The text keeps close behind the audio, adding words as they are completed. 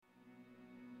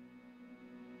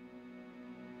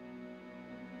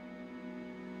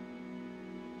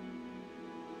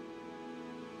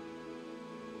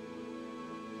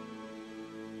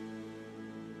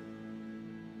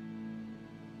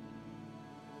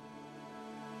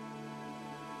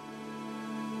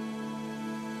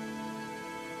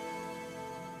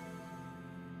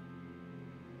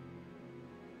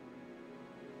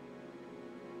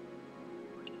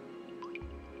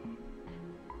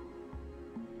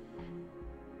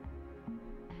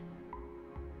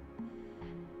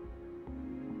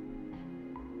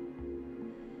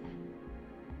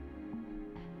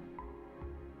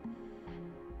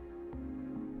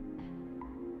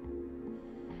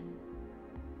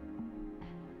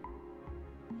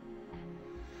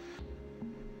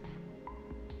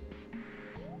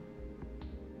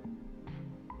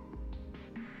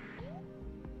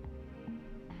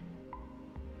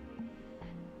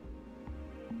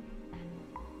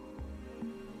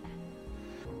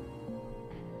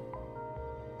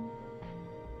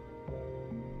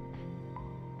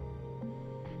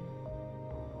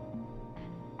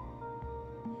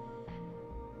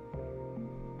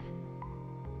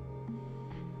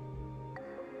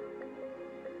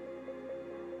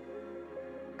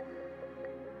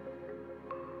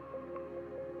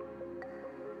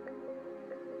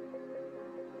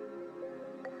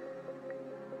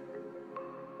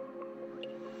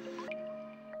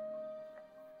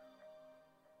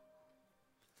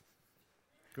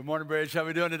Good morning, Bridge. How are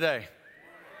we doing today?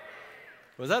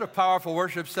 Was that a powerful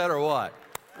worship set or what?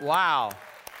 Wow.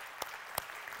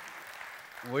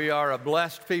 We are a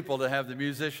blessed people to have the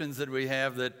musicians that we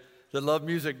have that love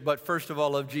music, but first of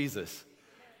all love Jesus.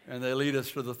 And they lead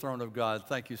us to the throne of God.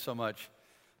 Thank you so much,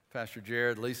 Pastor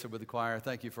Jared, Lisa with the choir.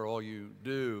 Thank you for all you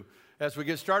do. As we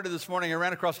get started this morning, I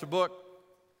ran across a book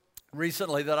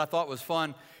recently that I thought was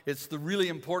fun. It's The Really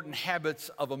Important Habits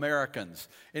of Americans.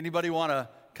 Anybody want to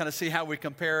kind of see how we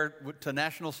compare to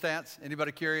national stats?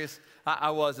 Anybody curious?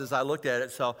 I was as I looked at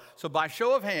it. So by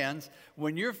show of hands,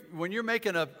 when you're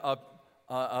making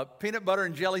a peanut butter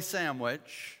and jelly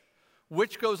sandwich,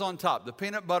 which goes on top, the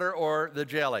peanut butter or the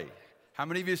jelly? How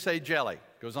many of you say jelly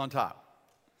goes on top?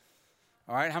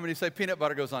 All right, how many say peanut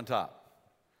butter goes on top?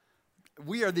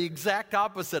 We are the exact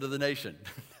opposite of the nation.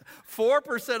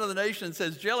 4% of the nation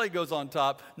says jelly goes on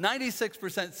top,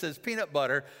 96% says peanut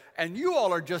butter, and you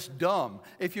all are just dumb.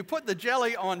 If you put the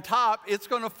jelly on top, it's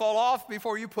going to fall off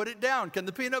before you put it down. Can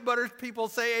the peanut butter people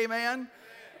say amen?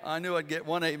 I knew I'd get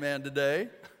one amen today.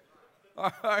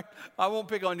 All right, I won't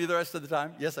pick on you the rest of the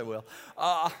time. Yes, I will.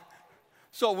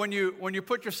 So when you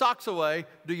put your socks away,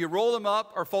 do you roll them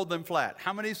up or fold them flat?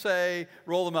 How many say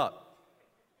roll them up?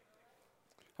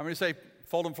 How many say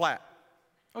fold them flat?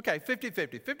 Okay,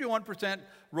 50-50. 51%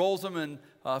 rolls them and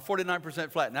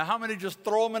 49% flat. Now, how many just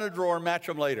throw them in a drawer and match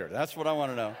them later? That's what I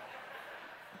want to know.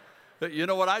 But you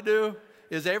know what I do?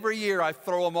 Is every year I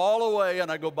throw them all away and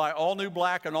I go buy all new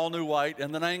black and all new white,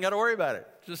 and then I ain't got to worry about it.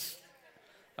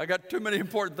 I got too many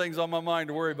important things on my mind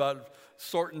to worry about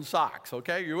sorting socks,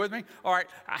 okay? You with me? All right,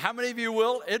 how many of you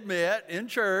will admit in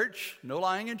church, no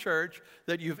lying in church,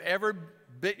 that you've ever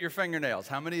bit your fingernails?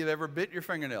 How many have ever bit your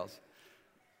fingernails?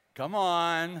 Come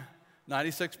on.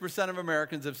 96% of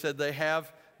Americans have said they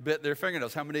have bit their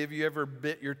fingernails. How many of you ever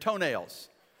bit your toenails?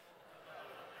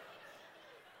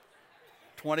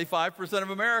 25% of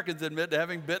Americans admit to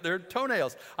having bit their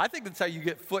toenails. I think that's how you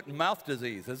get foot and mouth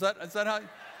disease. Is that how?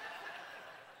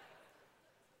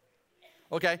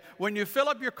 Okay, when you fill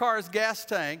up your car's gas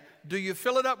tank, do you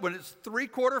fill it up when it's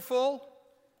 3/4 full,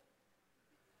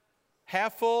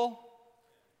 half full,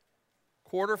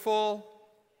 quarter full,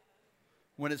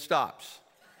 when it stops?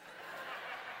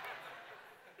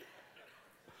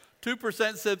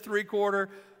 2% said 3/4,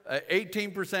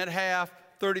 18% half,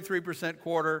 33%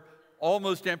 quarter,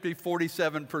 almost empty.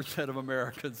 47% of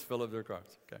Americans fill up their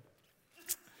cars. Okay.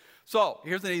 So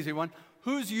here's an easy one.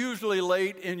 Who's usually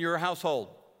late in your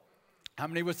household? How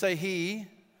many would say he?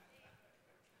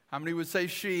 How many would say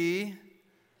she?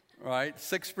 Right,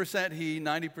 6% he,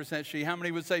 90% she. How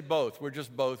many would say both? We're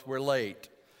just both, we're late.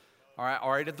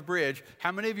 All right, at the bridge.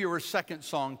 How many of you are second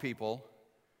song people?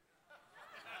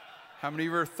 How many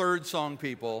of you are third song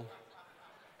people?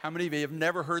 How many of you have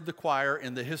never heard the choir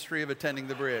in the history of attending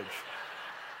the bridge?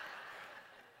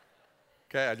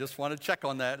 Okay, I just want to check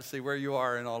on that to see where you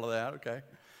are in all of that, okay?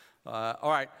 All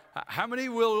right, how many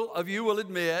of you will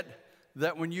admit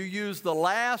that when you use the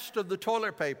last of the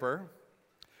toilet paper,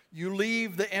 you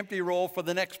leave the empty roll for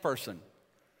the next person?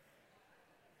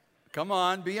 Come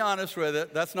on, be honest with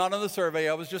it. That's not on the survey.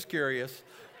 I was just curious.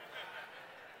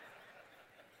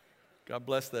 God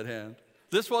bless that hand.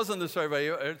 This wasn't the survey.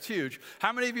 It's huge.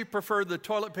 How many of you prefer the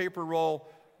toilet paper roll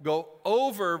go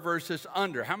over versus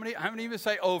under? How many of you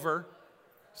say over?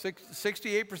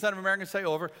 68% of Americans say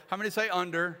over. How many say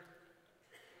under?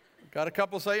 Got a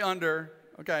couple say under.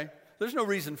 Okay. There's no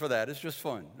reason for that. It's just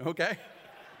fun, okay?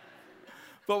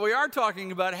 But we are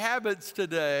talking about habits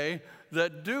today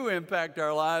that do impact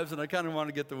our lives, and I kind of want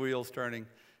to get the wheels turning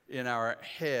in our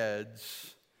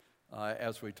heads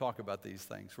as we talk about these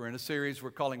things. We're in a series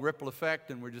we're calling Ripple Effect,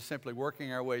 and we're just simply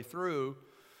working our way through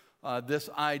this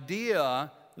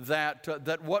idea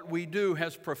that what we do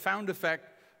has profound effect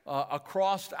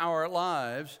across our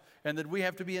lives, and that we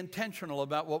have to be intentional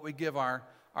about what we give our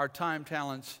time,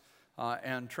 talents,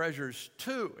 and treasures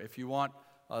to. If you want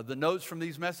the notes from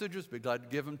these messages, be glad to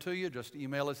give them to you. Just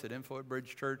email us at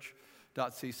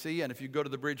info@bridgechurch.cc. And if you go to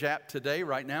the Bridge app today,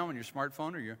 right now, on your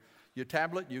smartphone or your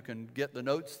tablet, you can get the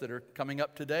notes that are coming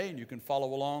up today, and you can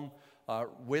follow along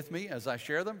with me as I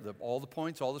share them. All the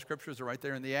points, all the scriptures are right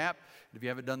there in the app. If you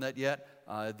haven't done that yet,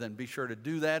 then be sure to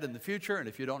do that in the future. And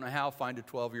if you don't know how, find a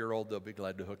 12-year-old. They'll be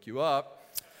glad to hook you up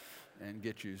and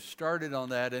get you started on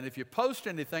that. And if you post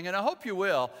anything, and I hope you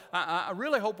will, I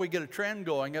really hope we get a trend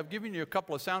going. I've given you a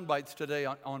couple of sound bites today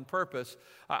on purpose.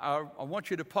 I want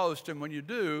you to post, and when you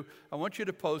do, I want you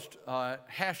to post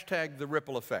hashtag the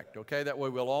ripple effect, okay? That way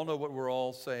we'll all know what we're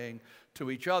all saying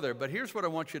to each other. But here's what I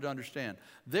want you to understand.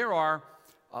 There are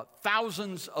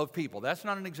thousands of people. That's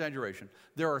not an exaggeration.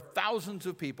 There are thousands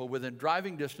of people within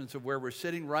driving distance of where we're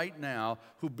sitting right now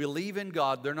who believe in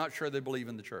God. They're not sure they believe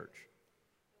in the church.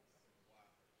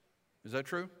 Is that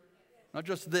true? Not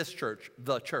just this church,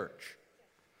 the church.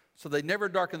 So they never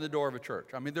darken the door of a church.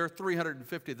 I mean, there are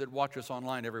 350 that watch us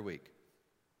online every week.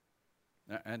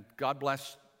 And God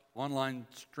bless online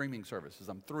streaming services.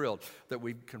 I'm thrilled that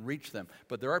we can reach them.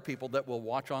 But there are people that will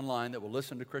watch online, that will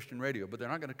listen to Christian radio, but they're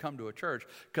not going to come to a church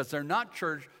because they're not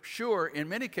sure, in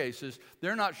many cases,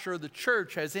 they're not sure the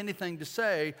church has anything to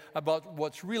say about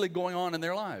what's really going on in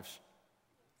their lives.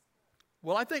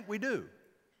 Well, I think we do.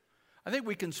 I think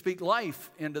we can speak life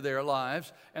into their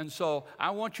lives, and so I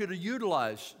want you to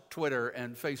utilize Twitter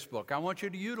and Facebook. I want you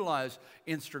to utilize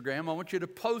Instagram. I want you to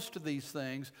post these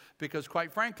things because,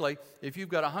 quite frankly, if you've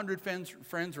got 100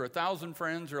 friends or 1,000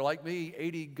 friends or, like me,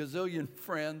 80 gazillion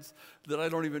friends that I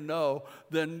don't even know,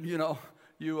 then,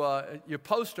 you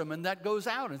post them, and that goes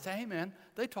out and say, hey, man,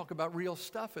 they talk about real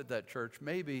stuff at that church.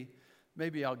 Maybe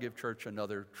I'll give church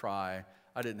another try.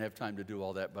 I didn't have time to do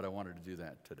all that, but I wanted to do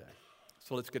that today.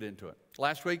 So let's get into it.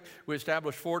 Last week, we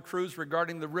established 4 truths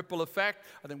regarding the ripple effect.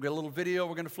 I think we got a little video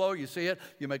we're going to flow. You see it.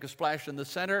 You make a splash in the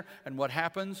center, and what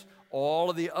happens?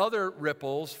 All of the other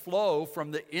ripples flow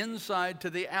from the inside to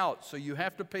the out. So you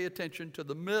have to pay attention to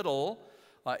the middle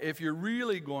if you're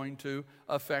really going to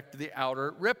affect the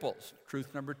outer ripples.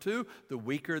 Truth number 2, the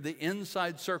weaker the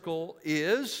inside circle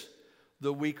is,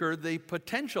 the weaker the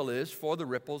potential is for the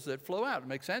ripples that flow out. It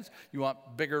makes sense? You want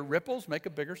bigger ripples? Make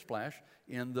a bigger splash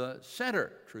in the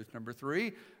center. Truth number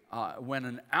 3, when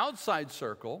an outside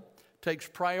circle takes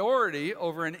priority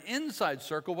over an inside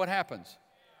circle, what happens?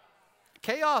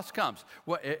 Chaos comes.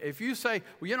 Well, if you say,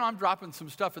 well, I'm dropping some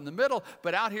stuff in the middle,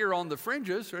 but out here on the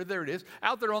fringes, or there it is,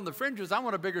 out there on the fringes, I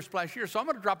want a bigger splash here, so I'm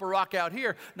going to drop a rock out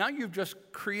here. Now you've just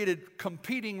created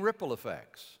competing ripple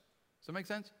effects. Does that make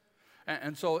sense?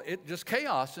 And so it just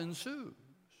chaos ensues.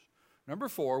 Number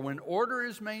 4, when order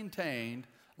is maintained,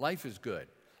 life is good.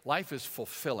 Life is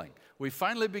fulfilling. We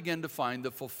finally begin to find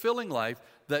the fulfilling life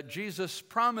that Jesus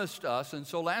promised us. And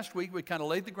so last week we kind of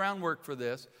laid the groundwork for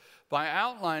this by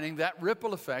outlining that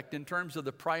ripple effect in terms of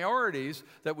the priorities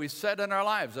that we set in our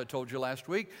lives. I told you last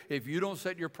week, if you don't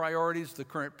set your priorities, the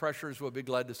current pressures will be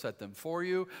glad to set them for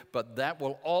you, but that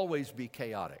will always be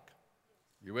chaotic.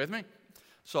 You with me?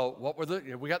 So what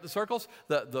were we got the circles?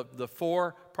 The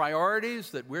 4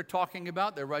 priorities that we're talking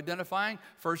about, that we're identifying.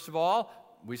 First of all,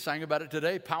 we sang about it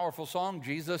today, powerful song.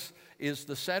 Jesus is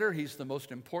the center. He's the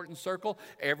most important circle.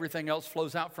 Everything else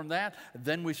flows out from that.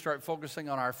 Then we start focusing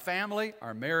on our family,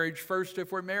 our marriage first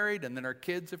if we're married, and then our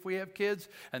kids if we have kids,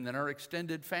 and then our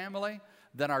extended family,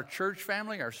 then our church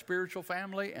family, our spiritual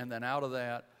family, and then out of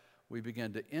that, we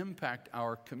begin to impact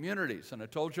our communities. And I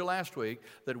told you last week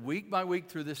that week by week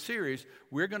through this series,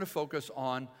 we're going to focus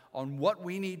on what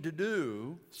we need to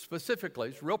do specifically.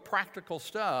 It's real practical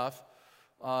stuff,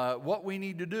 what we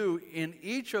need to do in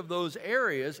each of those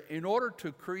areas in order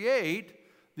to create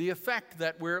the effect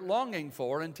that we're longing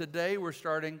for. And today we're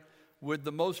starting with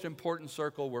the most important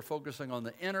circle. We're focusing on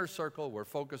the inner circle. We're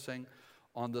focusing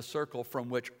on the circle from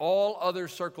which all other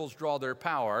circles draw their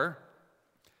power.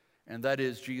 And that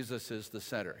is, Jesus is the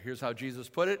center. Here's how Jesus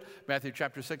put it. Matthew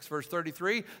chapter 6, verse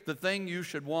 33. The thing you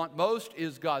should want most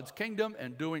is God's kingdom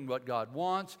and doing what God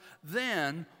wants.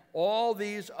 Then all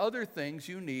these other things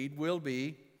you need will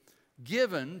be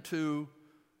given to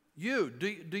you.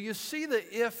 Do you see the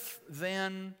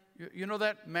if-then? You know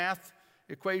that math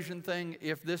equation thing?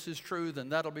 If this is true, then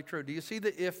that'll be true. Do you see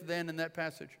the if-then in that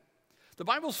passage? The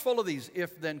Bible's full of these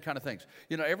if-then kind of things.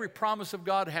 Every promise of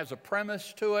God has a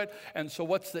premise to it, and so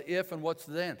what's the if and what's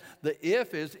the then? The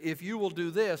if is, if you will do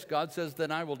this, God says,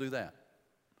 then I will do that.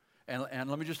 And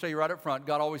let me just tell you right up front,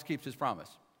 God always keeps His promise.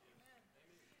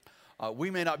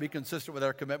 We may not be consistent with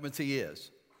our commitments. He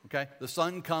is, okay? The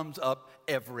sun comes up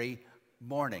every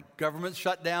morning. Government's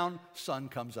shut down, sun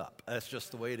comes up. That's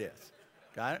just the way it is.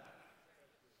 Got it?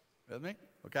 With me?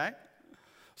 Okay?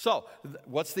 So,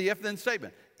 what's the if-then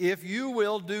statement? If you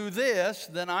will do this,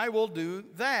 then I will do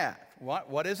that.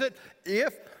 What is it?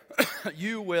 If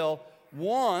you will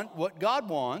want what God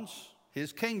wants,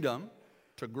 His kingdom,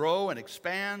 to grow and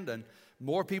expand and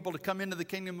more people to come into the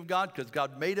kingdom of God because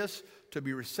God made us to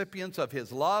be recipients of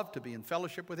His love, to be in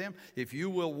fellowship with Him. If you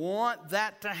will want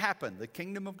that to happen, the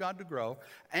kingdom of God to grow,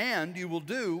 and you will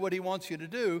do what He wants you to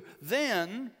do,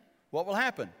 then what will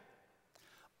happen?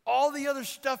 All the other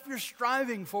stuff you're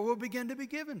striving for will begin to be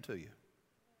given to you.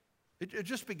 It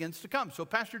just begins to come. So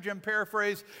Pastor Jim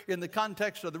paraphrase in the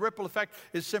context of the ripple effect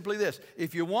is simply this.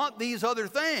 If you want these other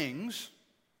things,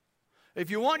 If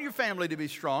you want your family to be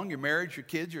strong, your marriage, your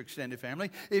kids, your extended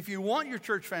family, if you want your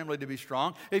church family to be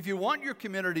strong, if you want your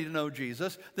community to know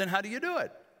Jesus, then how do you do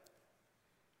it?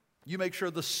 You make sure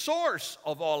the source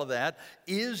of all of that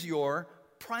is your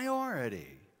priority.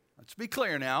 Let's be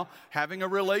clear now. Having a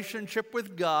relationship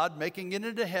with God, making it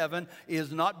into heaven,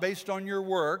 is not based on your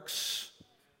works.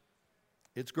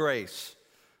 It's grace.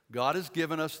 God has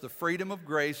given us the freedom of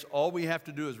grace. All we have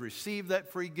to do is receive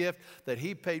that free gift that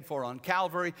He paid for on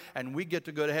Calvary, and we get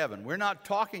to go to heaven. We're not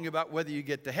talking about whether you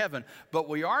get to heaven, but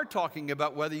we are talking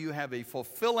about whether you have a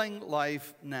fulfilling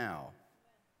life now.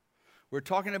 We're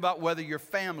talking about whether your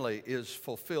family is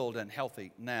fulfilled and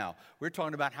healthy now. We're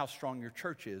talking about how strong your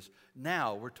church is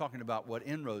now. We're talking about what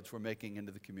inroads we're making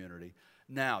into the community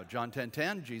now. John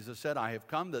 10:10, Jesus said, I have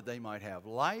come that they might have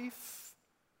life.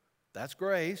 That's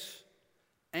grace.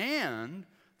 And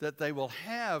that they will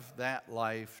have that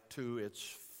life to its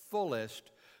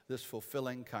fullest, this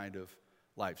fulfilling kind of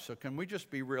life. So can we just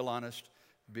be real honest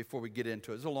before we get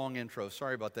into it? It's a long intro.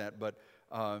 Sorry about that, but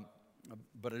I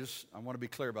want to be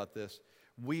clear about this.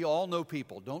 We all know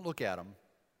people. Don't look at them,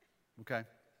 okay?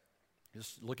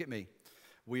 Just look at me.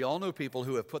 We all know people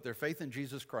who have put their faith in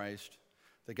Jesus Christ.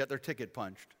 They got their ticket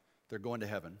punched. They're going to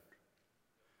heaven.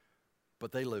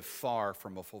 But they live far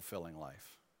from a fulfilling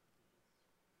life.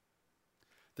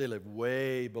 They live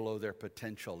way below their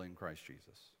potential in Christ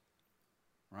Jesus,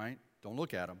 right? Don't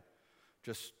look at them.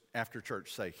 Just after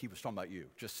church say, he was talking about you.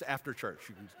 Just after church,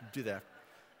 you can do that.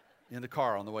 In the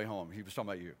car on the way home, he was talking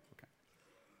about you. Okay.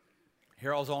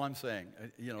 Here's all I'm saying.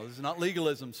 This is not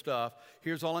legalism stuff.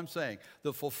 Here's all I'm saying.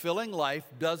 The fulfilling life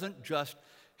doesn't just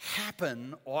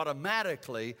happen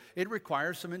automatically. It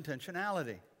requires some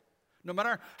intentionality. No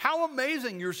matter how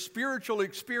amazing your spiritual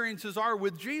experiences are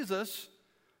with Jesus,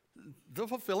 the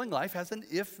fulfilling life has an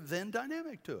if-then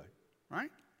dynamic to it,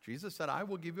 right? Jesus said, I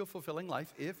will give you a fulfilling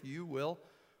life if you will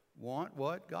want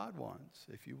what God wants,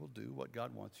 if you will do what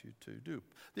God wants you to do.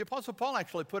 The Apostle Paul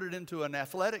actually put it into an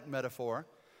athletic metaphor.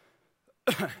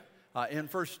 In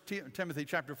 1 Timothy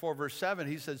chapter 4, verse 7,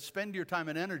 he says, spend your time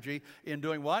and energy in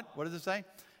doing what? What does it say?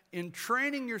 In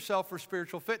training yourself for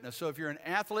spiritual fitness. So if you're an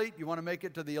athlete, you want to make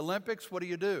it to the Olympics, what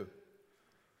do?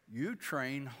 You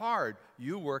train hard.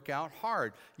 You work out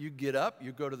hard. You get up,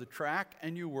 you go to the track,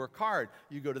 and you work hard.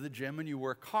 You go to the gym, and you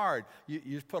work hard.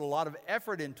 You put a lot of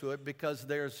effort into it because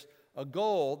there's a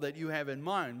goal that you have in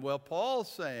mind. Well, Paul's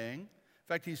saying, in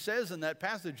fact, he says in that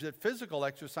passage that physical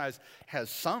exercise has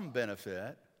some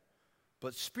benefit,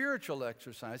 but spiritual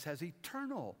exercise has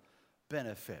eternal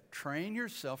benefit. Train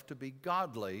yourself to be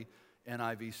godly,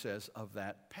 NIV says, of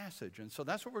that passage. And so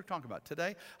that's what we're talking about.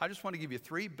 Today, I just want to give you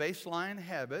 3 baseline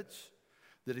habits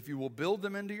that if you will build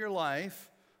them into your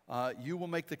life, you will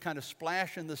make the kind of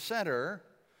splash in the center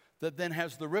that then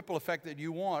has the ripple effect that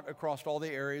you want across all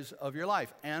the areas of your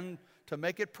life. And to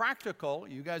make it practical,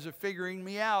 you guys are figuring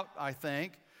me out, I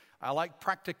think. I like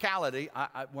practicality.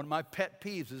 One of my pet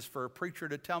peeves is for a preacher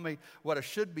to tell me what I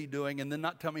should be doing and then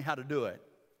not tell me how to do it,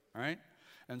 all right?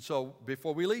 And so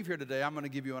before we leave here today, I'm going to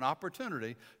give you an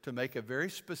opportunity to make a very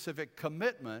specific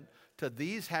commitment to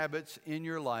these habits in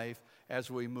your life as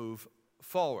we move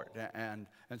forward. And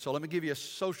so let me give you a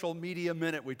social media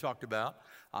minute we talked about,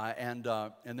 and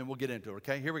then we'll get into it,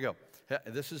 okay? Here we go.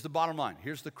 This is the bottom line.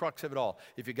 Here's the crux of it all.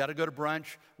 If you got to go to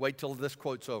brunch, wait till this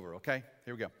quote's over, okay?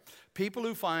 Here we go. People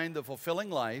who find the fulfilling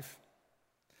life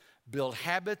build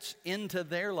habits into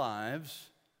their lives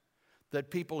that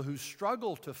people who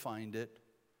struggle to find it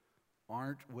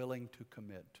aren't willing to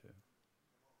commit to.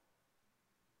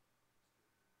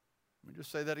 Let me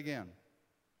just say that again.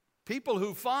 People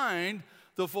who find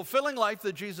the fulfilling life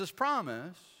that Jesus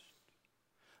promised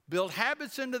build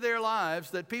habits into their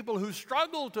lives that people who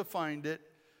struggle to find it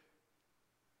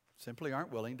simply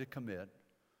aren't willing to commit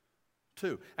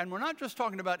to. And we're not just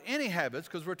talking about any habits,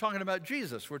 because we're talking about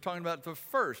Jesus. We're talking about the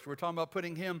first. We're talking about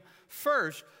putting Him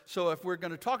first. So if we're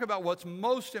going to talk about what's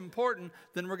most important,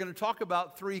 then we're going to talk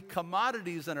about 3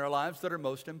 commodities in our lives that are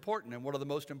most important. And what are the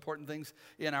most important things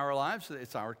in our lives?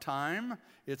 It's our time,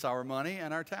 it's our money,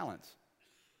 and our talents.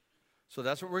 So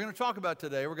that's what we're going to talk about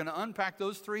today. We're going to unpack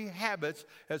those 3 habits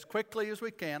as quickly as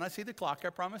we can. I see the clock. I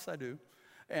promise I do.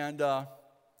 And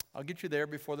I'll get you there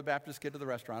before the Baptists get to the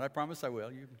restaurant. I promise I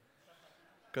will.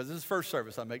 Because this is first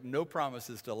service. I make no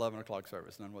promises to 11 o'clock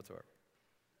service, none whatsoever.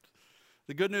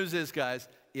 The good news is, guys,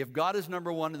 if God is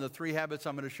number 1 in the 3 habits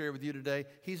I'm going to share with you today,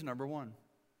 He's number 1.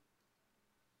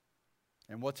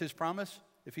 And what's His promise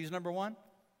if He's number 1?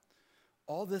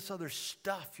 All this other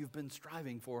stuff you've been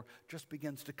striving for just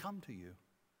begins to come to you.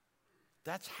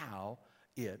 That's how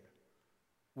it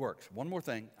works. One more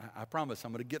thing. I promise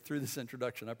I'm going to get through this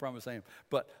introduction. I promise I am.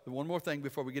 But one more thing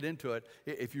before we get into it.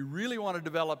 If you really want to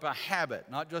develop a habit,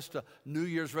 not just a New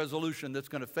Year's resolution that's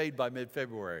going to fade by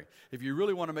mid-February, if you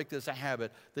really want to make this a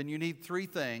habit, then you need three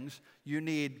things. You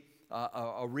need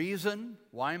a reason.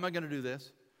 Why am I going to do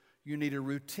this? You need a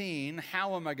routine.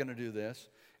 How am I going to do this?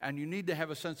 And you need to have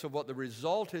a sense of what the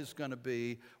result is going to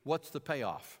be. What's the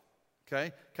payoff?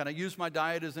 Okay? Can I use my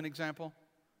diet as an example?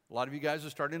 A lot of you guys are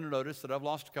starting to notice that I've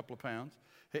lost a couple of pounds.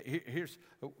 Here's,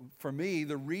 for me,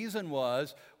 the reason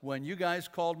was when you guys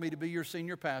called me to be your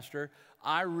senior pastor,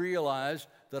 I realized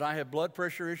that I have blood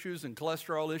pressure issues and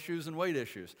cholesterol issues and weight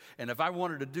issues. And if I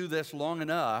wanted to do this long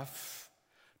enough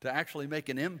to actually make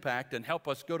an impact and help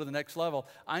us go to the next level,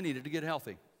 I needed to get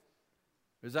healthy.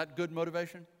 Is that good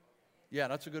motivation? Yeah,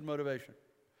 that's a good motivation.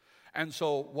 And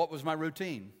so what was my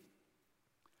routine?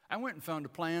 I went and found a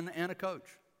plan and a coach.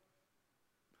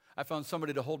 I found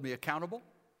somebody to hold me accountable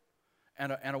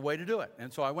and a way to do it.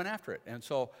 And so I went after it. And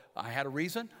so I had a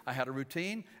reason, I had a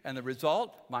routine, and the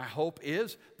result, my hope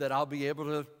is that I'll be able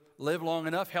to live long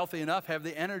enough, healthy enough, have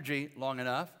the energy long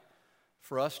enough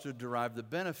for us to derive the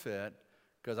benefit.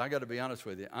 Because I got to be honest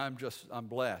with you, I'm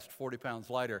blessed, 40 pounds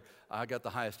lighter. I got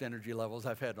the highest energy levels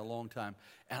I've had in a long time.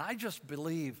 And I just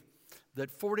believe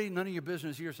that 40, none of your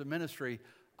business years of ministry,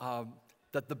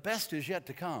 that the best is yet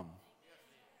to come.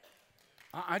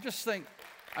 I just think,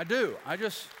 I do. I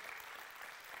just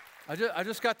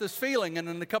got this feeling, and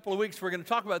in a couple of weeks we're going to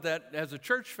talk about that as a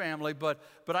church family, but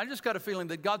I just got a feeling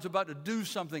that God's about to do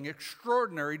something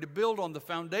extraordinary to build on the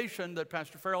foundation that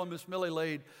Pastor Farrell and Miss Millie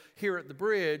laid here at the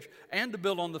Bridge, and to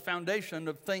build on the foundation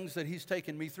of things that he's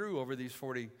taken me through over these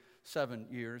 47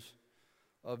 years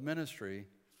of ministry.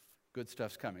 Good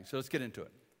stuff's coming. So let's get into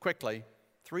it. Quickly,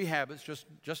 3 habits,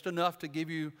 just enough to give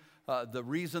you the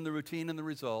reason, the routine, and the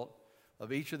result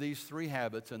of each of these 3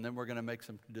 habits, and then we're going to make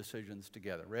some decisions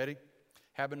together. Ready?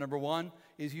 Habit number 1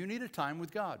 is you need a time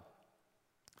with God.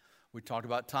 We talked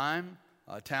about time,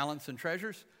 talents, and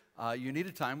treasures. You need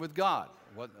a time with God.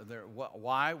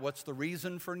 Why? What's the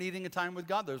reason for needing a time with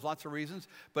God? There's lots of reasons,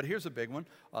 but here's a big one.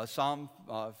 Psalm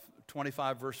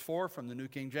 25, verse 4 from the New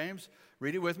King James.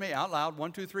 Read it with me out loud.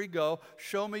 1, 2, 3, go.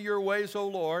 Show me your ways, O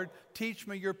Lord. Teach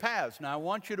me your paths. Now, I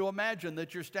want you to imagine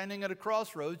that you're standing at a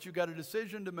crossroads. You've got a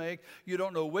decision to make. You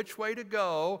don't know which way to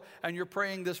go, and you're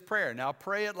praying this prayer. Now,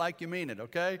 pray it like you mean it,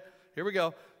 okay? Here we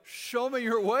go. Show me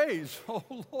your ways, oh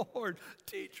Lord.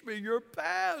 Teach me your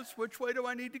paths. Which way do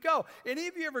I need to go? Any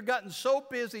of you ever gotten so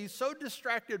busy, so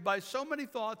distracted by so many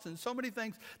thoughts and so many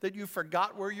things that you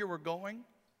forgot where you were going?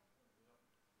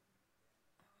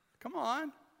 Come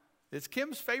on. It's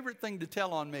Kim's favorite thing to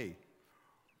tell on me.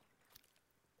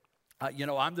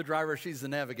 I'm the driver, she's the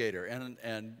navigator,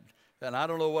 and I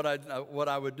don't know what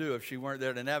I would do if she weren't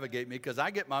there to navigate me, because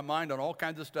I get my mind on all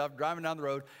kinds of stuff driving down the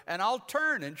road, and I'll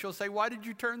turn, and she'll say, why did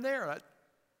you turn there? That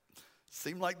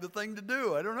seemed like the thing to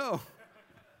do. I don't know.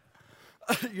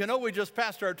 We just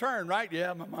passed our turn, right?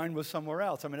 Yeah, my mind was somewhere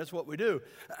else. I mean, that's what we do.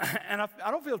 And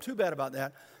I don't feel too bad about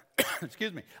that.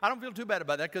 Excuse me. I don't feel too bad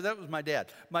about that, because that was my dad.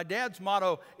 My dad's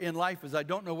motto in life is, I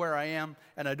don't know where I am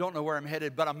and I don't know where I'm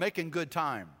headed, but I'm making good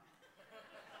time.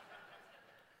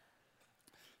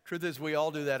 Truth is, we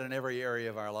all do that in every area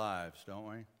of our lives, don't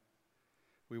we?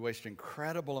 We waste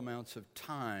incredible amounts of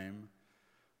time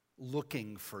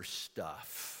looking for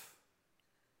stuff,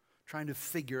 trying to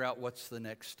figure out what's the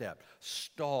next step,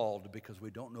 stalled because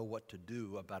we don't know what to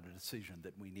do about a decision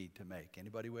that we need to make.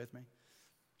 Anybody with me?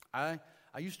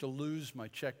 I used to lose my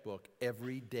checkbook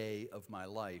every day of my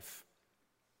life.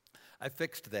 I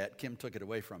fixed that. Kim took it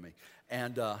away from me.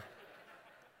 And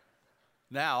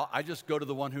now I just go to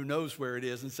the one who knows where it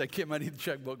is and say, Kim, I need the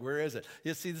checkbook. Where is it?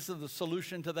 You see, this is the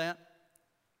solution to that.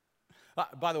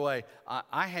 By the way,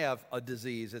 I have a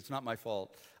disease. It's not my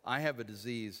fault. I have a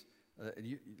disease.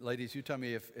 Ladies, you tell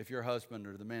me if your husband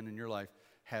or the man in your life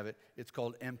have it. It's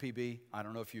called MPB. I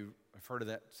don't know if you've heard of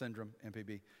that syndrome,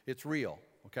 MPB. It's real,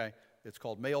 okay? It's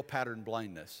called male pattern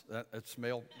blindness. It's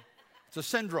a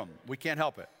syndrome. We can't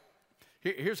help it.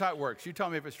 Here's how it works. You tell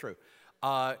me if it's true.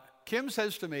 Kim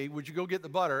says to me, would you go get the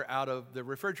butter out of the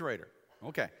refrigerator?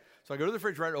 Okay. So I go to the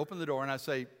refrigerator, open the door, and I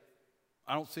say,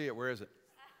 I don't see it. Where is it?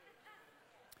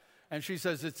 And she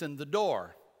says, it's in the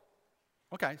door.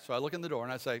 Okay. So I look in the door,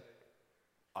 and I say,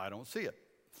 I don't see it.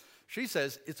 She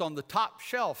says, it's on the top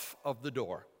shelf of the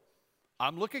door.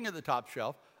 I'm looking at the top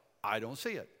shelf. I don't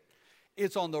see it.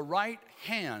 It's on the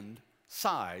right-hand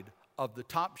side of the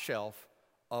top shelf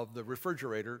of the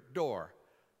refrigerator door.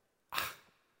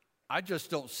 I just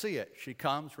don't see it. She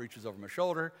comes, reaches over my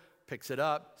shoulder, picks it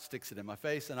up, sticks it in my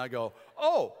face, and I go,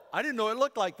 oh, I didn't know it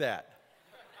looked like that.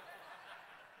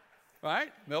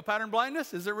 Right? Male pattern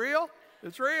blindness, is it real?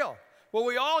 It's real. Well,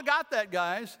 we all got that,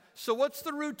 guys. So what's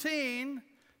the routine?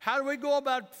 How do we go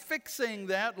about fixing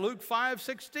that? Luke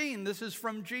 5:16, this is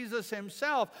from Jesus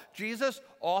himself. Jesus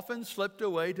often slipped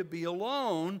away to be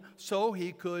alone so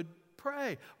he could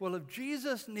pray. Well, if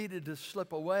Jesus needed to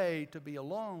slip away to be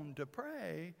alone to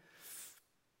pray,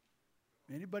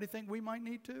 anybody think we might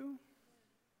need to?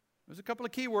 There's a couple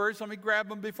of key words. Let me grab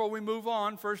them before we move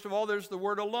on. First of all, there's the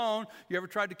word alone. You ever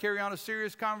tried to carry on a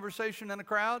serious conversation in a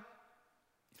crowd?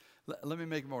 Let me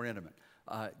make it more intimate.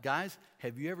 Guys,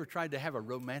 have you ever tried to have a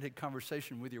romantic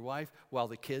conversation with your wife while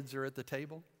the kids are at the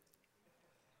table?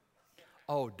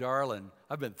 Oh, darling,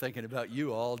 I've been thinking about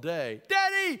you all day.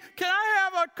 Daddy, can I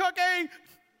have a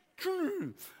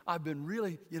cookie? I've been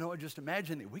really, just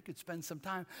imagining we could spend some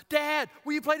time. Dad,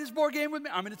 will you play this board game with me?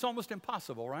 I mean, it's almost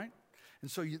impossible, right? And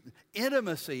so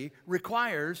intimacy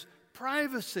requires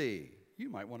privacy. You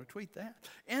might want to tweet that.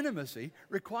 Intimacy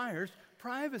requires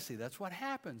privacy. That's what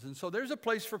happens. And so there's a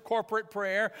place for corporate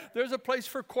prayer. There's a place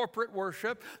for corporate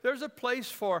worship. There's a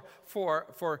place for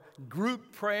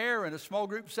group prayer in a small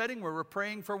group setting where we're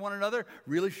praying for one another,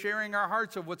 really sharing our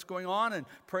hearts of what's going on and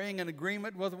praying in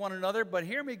agreement with one another. But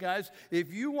hear me, guys,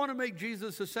 if you want to make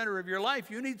Jesus the center of your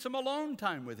life, you need some alone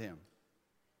time with him.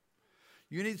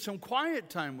 You need some quiet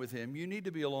time with him. You need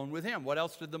to be alone with him. What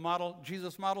else did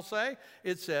Jesus model say?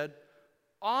 It said,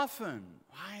 often.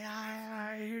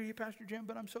 I hear you, Pastor Jim,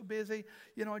 but I'm so busy.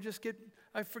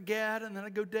 I forget, and then I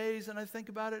go days, and I think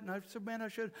about it, and I said, man, I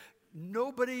should.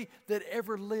 Nobody that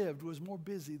ever lived was more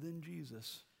busy than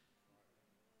Jesus.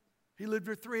 He lived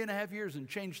for 3.5 years and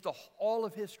changed all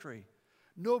of history.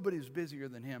 Nobody's busier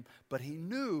than him, but he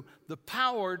knew the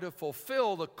power to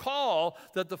fulfill the call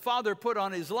that the Father put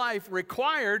on his life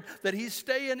required that he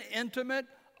stay in intimate,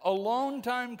 alone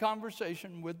time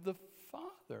conversation with the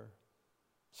Father.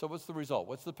 So what's the result?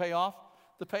 What's the payoff?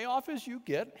 The payoff is you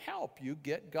get help. You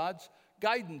get God's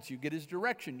guidance. You get his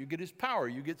direction. You get his power.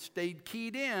 You get stayed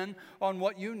keyed in on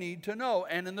what you need to know.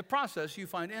 And in the process, you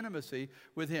find intimacy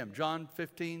with him. John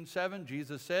 15:7,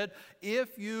 Jesus said,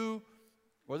 if you,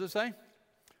 what does it say?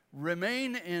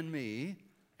 Remain in me,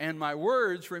 and my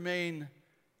words remain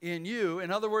in you. In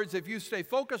other words, if you stay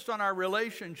focused on our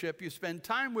relationship, you spend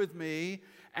time with me,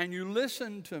 and you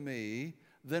listen to me,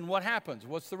 then what happens?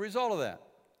 What's the result of that?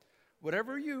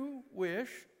 Whatever you wish,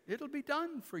 it'll be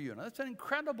done for you. Now, that's an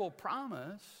incredible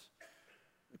promise.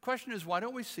 The question is, why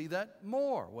don't we see that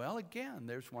more? Well, again,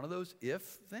 there's one of those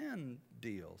if-then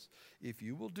deals. If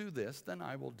you will do this, then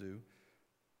I will do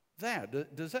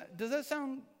that. Does that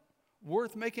sound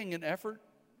worth making an effort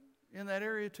in that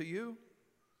area to you?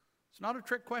 It's not a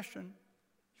trick question.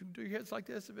 You can do your heads like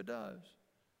this if it does.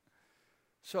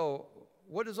 So,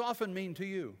 what does often mean to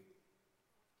you?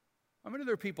 How many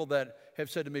there are people that have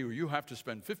said to me, well, you have to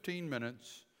spend 15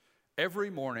 minutes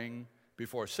every morning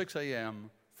before 6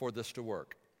 a.m. for this to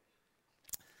work?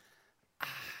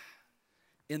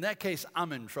 In that case,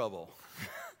 I'm in trouble.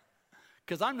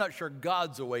 Because I'm not sure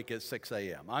God's awake at 6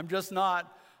 a.m. I'm just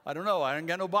not. I don't know. I ain't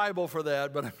got no Bible for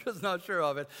that, but I'm just not sure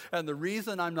of it. And the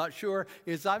reason I'm not sure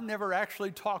is I've never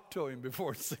actually talked to him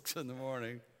before 6 in the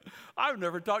morning. I've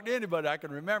never talked to anybody I can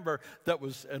remember that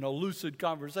was in a lucid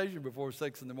conversation before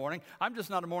 6 in the morning. I'm just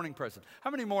not a morning person.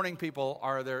 How many morning people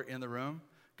are there in the room?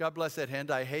 God bless that hand.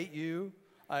 I hate you.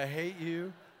 I hate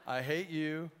you. I hate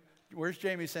you. Where's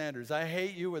Jamie Sanders? I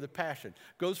hate you with a passion.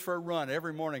 Goes for a run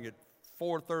every morning at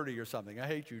 4:30 or something. I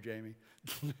hate you, Jamie.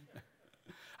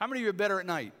 How many of you are better at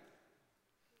night?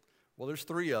 Well, there's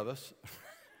 3 of us.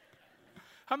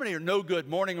 How many are no good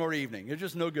morning or evening? You're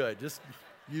just no good, just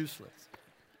useless.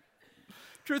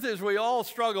 Truth is, we all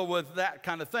struggle with that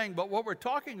kind of thing, but what we're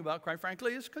talking about, quite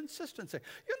frankly, is consistency.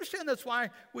 You understand that's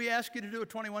why we ask you to do a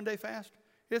 21-day fast?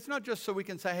 It's not just so we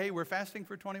can say, hey, we're fasting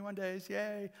for 21 days,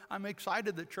 yay. I'm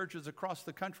excited that churches across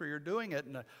the country are doing it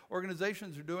and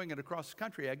organizations are doing it across the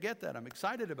country. I get that. I'm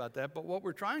excited about that. But what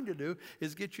we're trying to do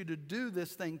is get you to do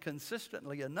this thing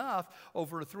consistently enough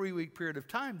over a 3-week period of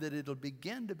time that it'll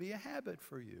begin to be a habit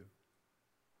for you.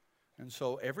 And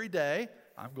so every day,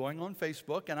 I'm going on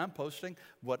Facebook and I'm posting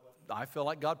what I feel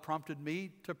like God prompted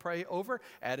me to pray over,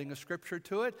 adding a scripture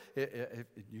to it. If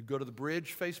you go to the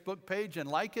Bridge Facebook page and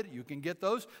like it, you can get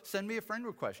those. Send me a friend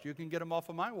request. You can get them off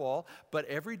of my wall. But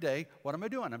every day, what am I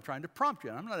doing? I'm trying to prompt you.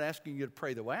 And I'm not asking you to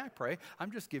pray the way I pray.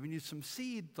 I'm just giving you some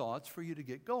seed thoughts for you to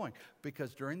get going.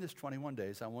 Because during this 21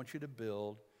 days, I want you to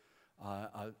build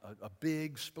a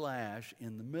big splash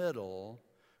in the middle,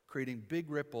 creating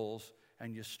big ripples.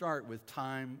 And you start with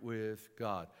time with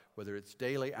God, whether it's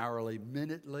daily, hourly,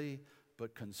 minutely,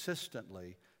 but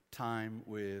consistently, time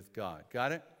with God.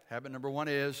 Got it? Habit number 1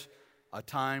 is a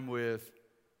time with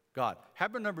God.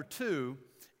 Habit number 2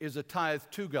 is a tithe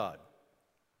to God.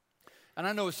 And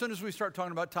I know as soon as we start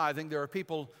talking about tithing, there are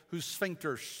people whose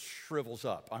sphincter shrivels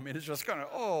up. I mean, it's just kind of,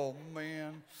 oh,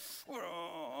 man.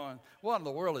 What in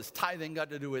the world has tithing got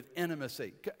to do with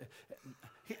intimacy?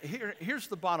 Here's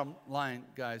the bottom line,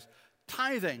 guys.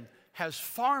 Tithing has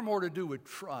far more to do with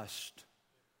trust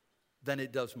than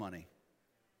it does money.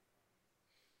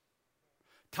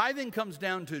 Tithing comes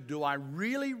down to, do I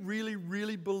really, really,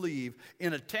 really believe,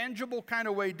 in a tangible kind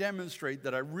of way demonstrate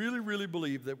that I really, really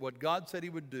believe that what God said he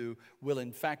would do will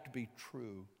in fact be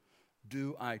true?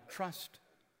 Do I trust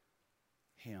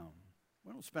him?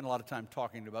 We don't spend a lot of time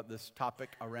talking about this topic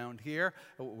around here.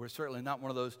 We're certainly not one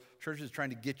of those churches trying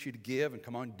to get you to give and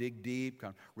come on, dig deep,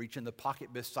 come reach in the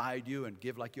pocket beside you and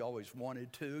give like you always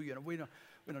wanted to. You know, we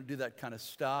don't do that kind of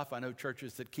stuff. I know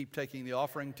churches that keep taking the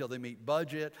offering until they meet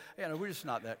budget. You know, we're just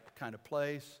not that kind of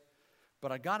place.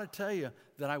 But I got to tell you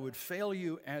that I would fail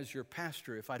you as your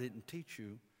pastor if I didn't teach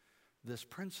you this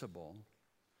principle,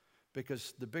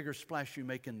 because the bigger splash you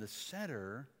make in the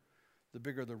center, the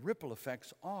bigger the ripple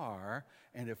effects are.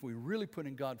 And if we really put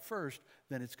in God first,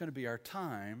 then it's going to be our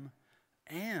time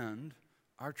and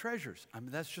our treasures. I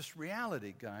mean, that's just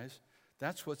reality, guys.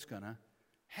 That's what's going to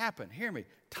happen. Hear me.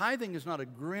 Tithing is not a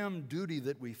grim duty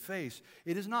that we face.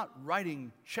 It is not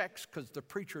writing checks because the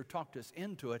preacher talked us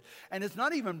into it. And it's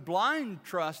not even blind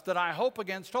trust that I hope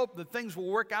against hope that things will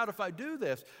work out if I do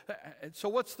this. So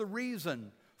what's the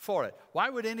reason for it? Why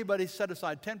would anybody set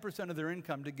aside 10% of their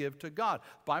income to give to God?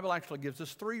 The Bible actually gives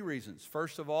us 3 reasons.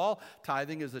 First of all,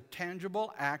 tithing is a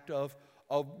tangible act of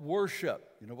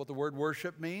worship. You know what the word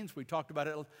worship means? We talked about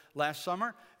it last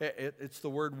summer. It's the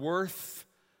word worth.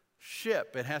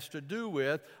 It has to do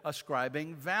with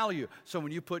ascribing value. So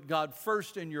when you put God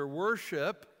first in your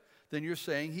worship, then you're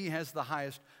saying he has the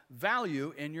highest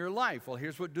value in your life. Well,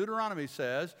 here's what Deuteronomy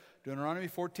says. Deuteronomy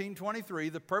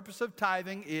 14:23, the purpose of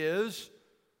tithing is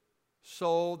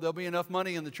so there'll be enough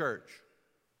money in the church.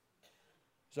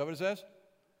 Is that what it says?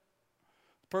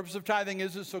 The purpose of tithing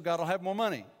is so God will have more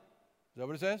money. Is that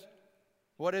what it says?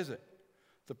 What is it?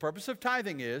 The purpose of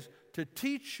tithing is to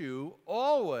teach you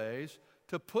always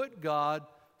to put God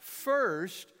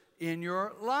first in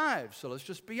your lives. So let's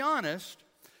just be honest.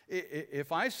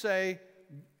 If I say,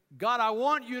 God, I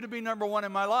want you to be number one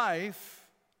in my life,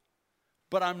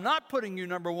 but I'm not putting you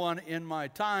number one in my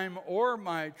time or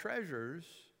my treasures,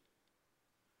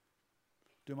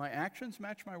 do my actions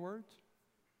match my words?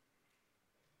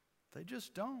 They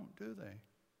just don't, do they?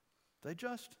 They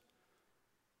just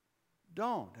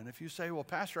don't. And if you say, well,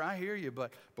 Pastor, I hear you,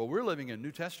 but we're living in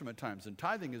New Testament times, and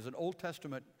tithing is an Old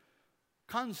Testament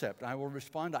concept, I will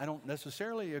respond, I don't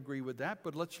necessarily agree with that,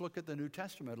 but let's look at the New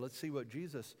Testament. Let's see what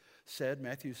Jesus said,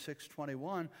 Matthew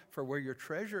 6:21, for where your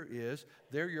treasure is,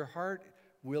 there your heart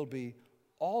will be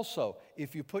also.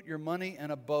 If you put your money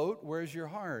in a boat, where's your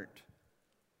heart?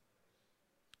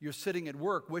 You're sitting at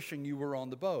work wishing you were on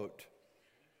the boat.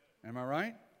 Am I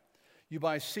right? You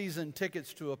buy season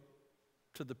tickets to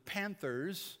the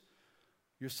Panthers.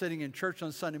 You're sitting in church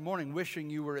on Sunday morning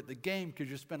wishing you were at the game because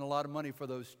you spent a lot of money for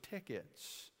those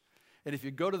tickets. And if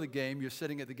you go to the game, you're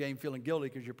sitting at the game feeling guilty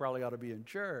because you probably ought to be in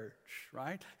church,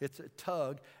 right? It's a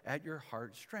tug at your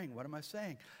heartstring. What am I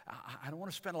saying? I don't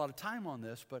want to spend a lot of time on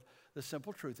this, but the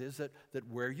simple truth is that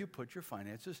where you put your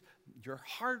finances, your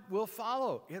heart will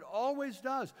follow. It always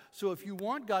does. So if you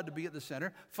want God to be at the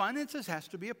center, finances has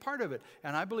to be a part of it.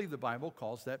 And I believe the Bible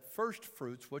calls that first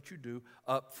fruits, what you do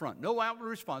up front. No outward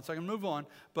response. I can move on,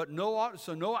 but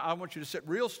I want you to sit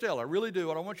real still. I really do.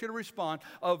 I don't want you to respond.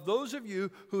 Of those of you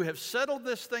who have settled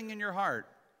this thing in your heart,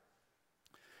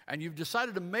 and you've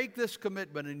decided to make this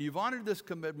commitment, and you've honored this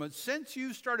commitment since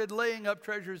you started laying up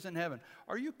treasures in heaven,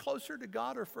 are you closer to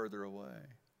God or further away?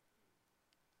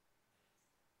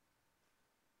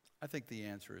 I think the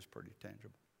answer is pretty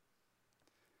tangible.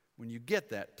 When you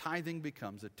get that, tithing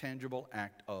becomes a tangible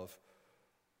act of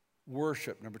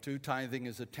worship. Number 2, tithing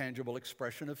is a tangible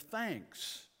expression of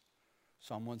thanks.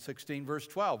 Psalm 116, verse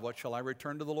 12, what shall I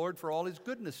return to the Lord for all his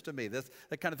goodness to me? That's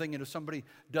that kind of thing, somebody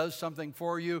does something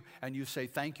for you and you say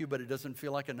thank you, but it doesn't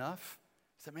feel like enough.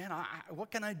 You say, man, what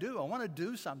can I do? I want to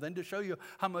do something to show you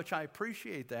how much I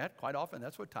appreciate that. Quite often,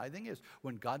 that's what tithing is.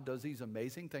 When God does these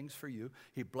amazing things for you,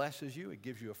 he blesses you. It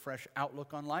gives you a fresh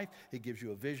outlook on life. It gives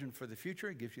you a vision for the future.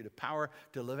 It gives you the power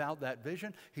to live out that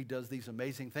vision. He does these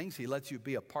amazing things. He lets you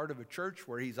be a part of a church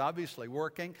where he's obviously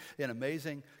working in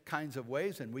amazing kinds of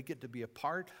ways, and we get to be a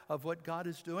part of what God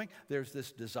is doing. There's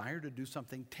this desire to do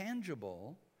something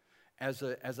tangible as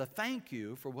a thank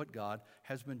you for what God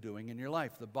has been doing in your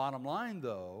life. The bottom line,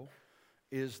 though,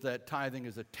 is that tithing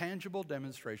is a tangible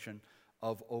demonstration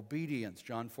of obedience.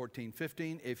 John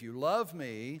 14:15, if you love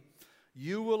me,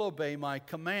 you will obey my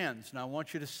commands. Now I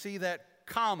want you to see that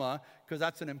comma, because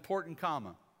that's an important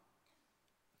comma.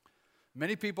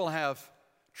 Many people have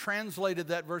translated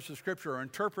that verse of Scripture or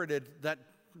interpreted that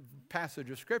passage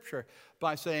of Scripture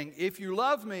by saying, if you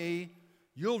love me,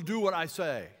 you'll do what I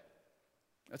say.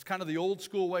 That's kind of the old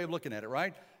school way of looking at it,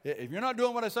 right? If you're not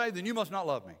doing what I say, then you must not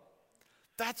love me.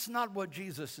 That's not what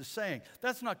Jesus is saying.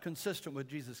 That's not consistent with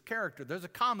Jesus' character. There's a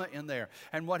comma in there.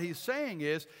 And what he's saying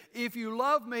is, if you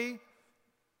love me,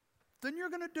 then you're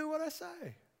going to do what I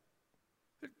say.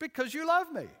 Because you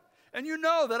love me. And you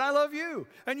know that I love you.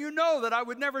 And you know that I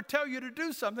would never tell you to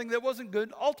do something that wasn't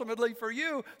good ultimately for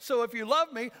you. So if you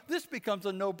love me, this becomes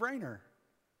a no-brainer.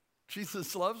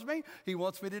 Jesus loves me. He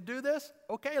wants me to do this.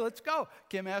 Okay, let's go.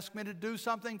 Kim asked me to do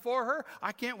something for her.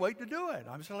 I can't wait to do it.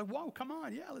 I'm just like, whoa, come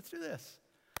on. Yeah, let's do this.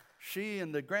 She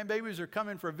and the grandbabies are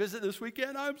coming for a visit this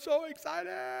weekend. I'm so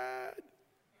excited.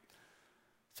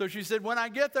 So she said, when I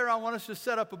get there, I want us to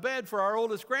set up a bed for our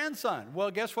oldest grandson. Well,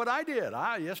 guess what I did?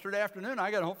 Yesterday afternoon, I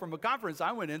got home from a conference.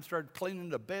 I went in and started cleaning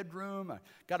the bedroom. I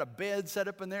got a bed set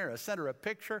up in there. I sent her a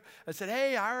picture. I said,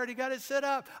 hey, I already got it set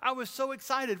up. I was so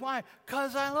excited. Why?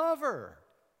 Because I love her.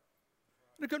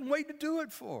 And I couldn't wait to do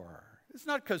it for her. It's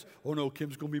not because, oh, no,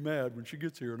 Kim's going to be mad when she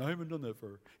gets here, and I haven't done that for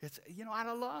her. It's, out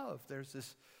of love. There's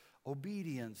this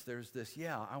obedience. There's this,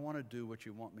 yeah, I want to do what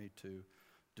you want me to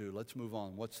do. Let's move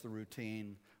on. What's the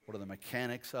routine? What are the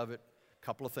mechanics of it? A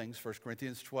couple of things. 1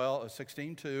 Corinthians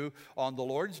 16:2. On the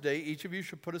Lord's day, each of you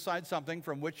should put aside something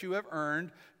from which you have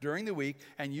earned during the week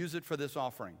and use it for this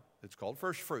offering. It's called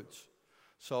first fruits.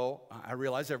 So I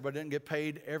realize everybody didn't get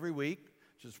paid every week.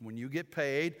 Just when you get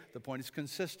paid, the point is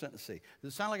consistency.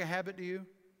 Does it sound like a habit to you?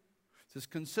 It's this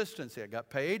consistency. I got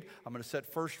paid. I'm going to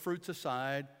set first fruits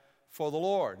aside for the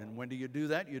Lord. And when do you do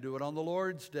that? You do it on the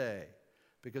Lord's day.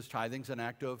 Because tithing's an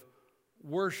act of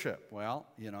worship. Well,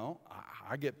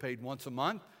 I get paid once a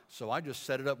month, so I just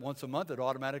set it up once a month. It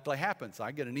automatically happens.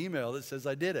 I get an email that says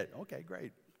I did it. Okay,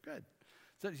 great, good.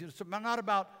 So it's not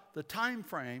about the time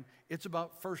frame. It's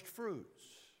about first fruits.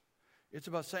 It's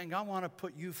about saying, I want to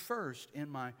put you first in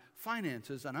my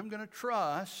finances, and I'm going to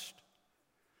trust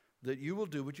that you will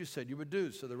do what you said you would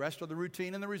do. So the rest of the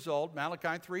routine and the result,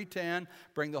 Malachi 3:10,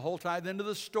 bring the whole tithe into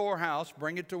the storehouse,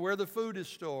 bring it to where the food is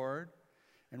stored.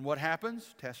 And what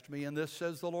happens? Test me in this,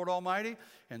 says the Lord Almighty,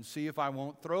 and see if I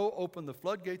won't throw open the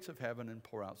floodgates of heaven and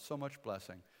pour out so much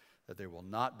blessing that there will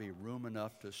not be room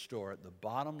enough to store it. The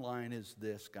bottom line is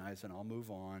this, guys, and I'll move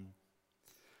on.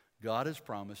 God has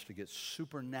promised to get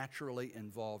supernaturally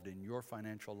involved in your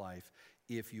financial life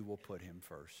if you will put him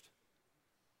first.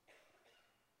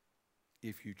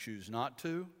 If you choose not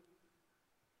to,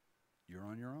 you're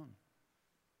on your own.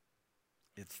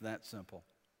 It's that simple.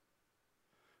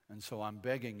 And so I'm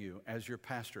begging you, as your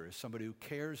pastor, as somebody who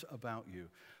cares about you,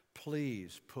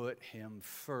 please put him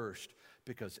first,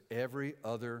 because every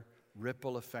other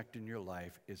ripple effect in your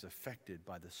life is affected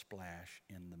by the splash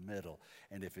in the middle.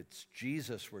 And if it's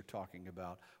Jesus we're talking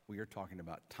about, we are talking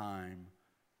about time,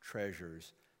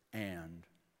 treasures, and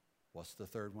what's the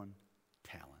third one?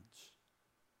 Talents.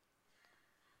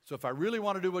 So if I really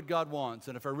want to do what God wants,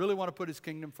 and if I really want to put his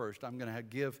kingdom first, I'm going to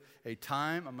give a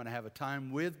time. I'm going to have a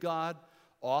time with God,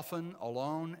 often,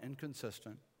 alone, and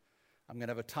consistent. I'm going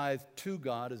to have a tithe to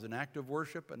God as an act of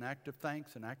worship, an act of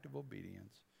thanks, an act of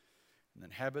obedience. And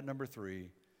then habit number 3,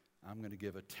 I'm going to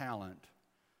give a talent.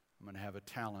 I'm going to have a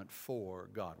talent for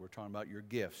God. We're talking about your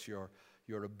gifts, your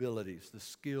abilities, the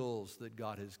skills that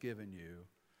God has given you.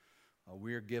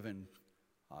 We're given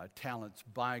talents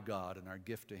by God, and our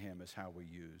gift to him is how we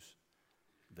use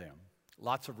them.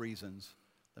 Lots of reasons.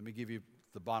 Let me give you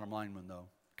the bottom line one, though,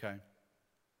 okay?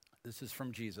 This is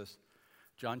from Jesus,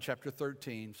 John chapter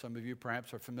 13. Some of you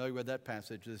perhaps are familiar with that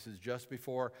passage. This is just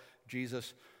before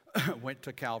Jesus went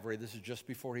to Calvary. This is just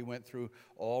before he went through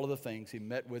all of the things. He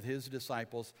met with his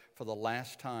disciples for the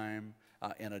last time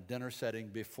in a dinner setting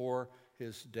before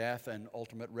his death and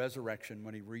ultimate resurrection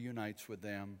when he reunites with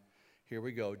them. Here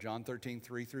we go, John 13,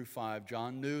 3 through 5.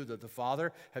 John knew that the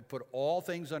Father had put all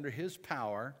things under his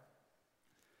power.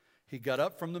 He got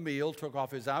up from the meal, took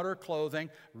off his outer clothing,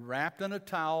 wrapped a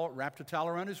towel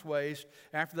around his waist.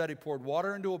 After that, he poured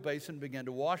water into a basin and began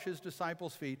to wash his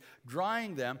disciples' feet,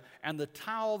 drying them, and the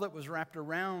towel that was wrapped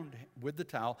around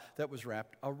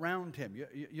him.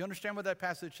 You understand what that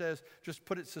passage says? Just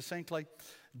put it succinctly.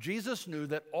 Jesus knew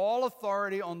that all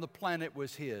authority on the planet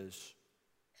was his.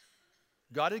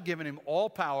 God had given him all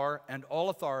power and all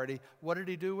authority. What did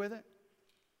he do with it?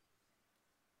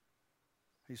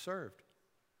 He served.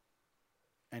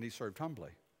 And he served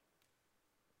humbly.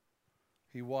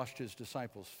 He washed his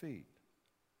disciples' feet.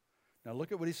 Now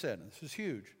look at what he said. This is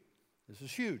huge. This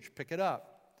is huge. Pick it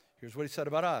up. Here's what he said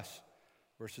about us.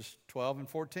 Verses 12 and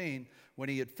 14. When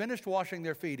he had finished washing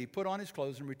their feet, he put on his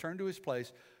clothes and returned to his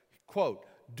place. Quote,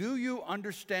 "Do you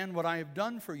understand what I have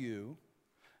done for you?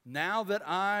 Now that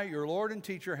I, your Lord and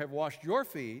teacher, have washed your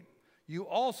feet, you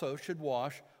also should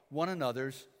wash one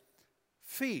another's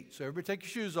feet." So everybody take your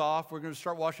shoes off. We're going to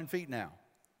start washing feet now.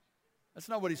 That's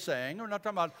not what he's saying. We're not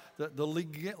talking about the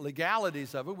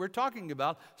legalities of it. We're talking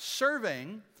about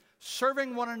serving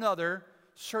one another,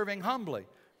 serving humbly.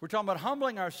 We're talking about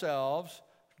humbling ourselves,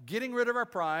 getting rid of our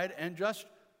pride, and just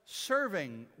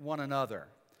serving one another.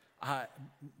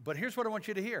 But here's what I want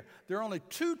you to hear. There are only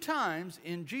 2 times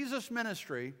in Jesus'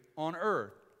 ministry on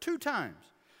earth, 2 times,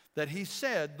 that he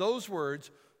said those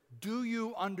words, "Do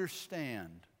you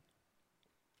understand?"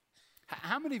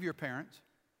 How many of your parents,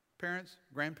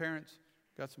 grandparents,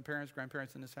 got some parents,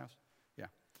 grandparents in this house? Yeah.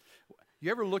 You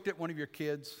ever looked at one of your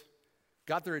kids,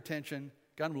 got their attention,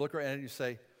 got them to look around and you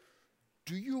say,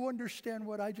 "Do you understand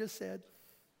what I just said?"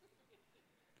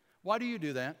 Why do you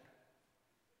do that?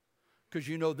 Because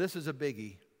you know this is a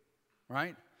biggie,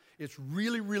 right? It's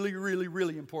really, really, really,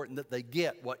 really important that they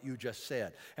get what you just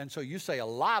said. And so you say a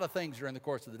lot of things during the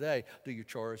course of the day. Do your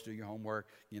chores, do your homework,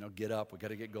 get up, we got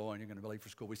to get going, you're going to be late for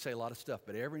school. We say a lot of stuff,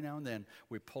 but every now and then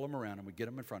we pull them around and we get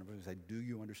them in front of them and say, "Do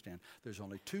you understand?" There's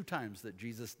only 2 times that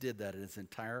Jesus did that in his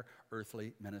entire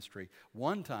earthly ministry.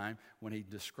 One time when he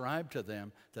described to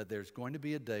them that there's going to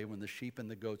be a day when the sheep and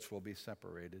the goats will be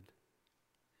separated.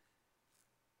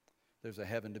 There's a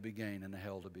heaven to be gained and a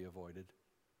hell to be avoided.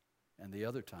 And the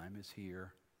other time is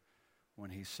here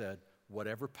when he said,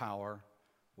 whatever power,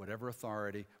 whatever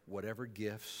authority, whatever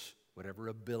gifts, whatever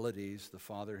abilities the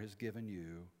Father has given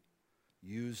you,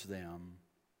 use them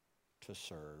to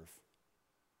serve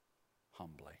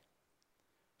humbly.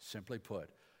 Simply put,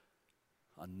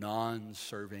 a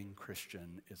non-serving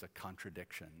Christian is a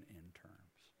contradiction in terms.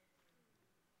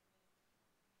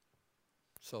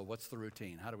 So what's the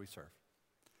routine? How do we serve?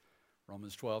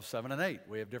 Romans 12, 7 and 8.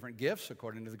 We have different gifts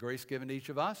according to the grace given to each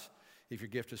of us. If your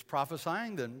gift is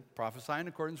prophesying, then prophesy in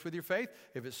accordance with your faith.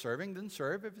 If it's serving, then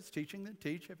serve. If it's teaching, then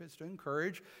teach. If it's to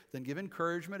encourage, then give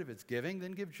encouragement. If it's giving,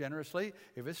 then give generously.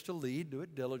 If it's to lead, do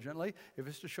it diligently. If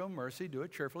it's to show mercy, do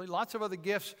it cheerfully. Lots of other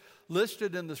gifts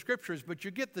listed in the scriptures, but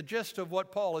you get the gist of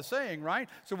what Paul is saying, right?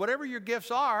 So whatever your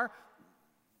gifts are,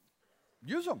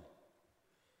 use them.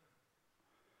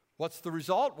 What's the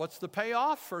result? What's the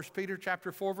payoff? 1 Peter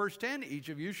chapter 4, verse 10. Each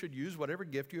of you should use whatever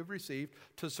gift you have received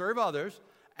to serve others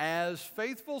as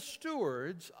faithful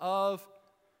stewards of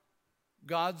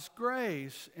God's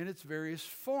grace in its various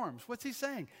forms. What's he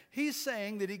saying? He's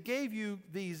saying that he gave you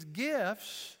these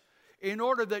gifts in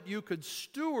order that you could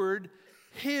steward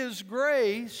his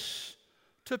grace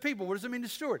to people. What does it mean to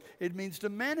steward? It means to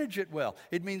manage it well.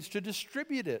 It means to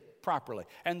distribute it properly.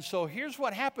 And so here's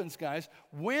what happens, guys.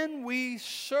 When we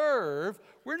serve,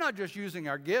 we're not just using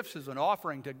our gifts as an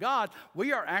offering to God.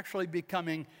 We are actually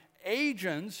becoming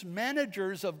agents,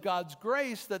 managers of God's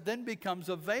grace that then becomes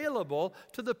available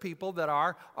to the people that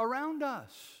are around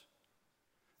us.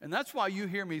 And that's why you'll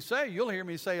hear me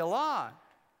say a lot,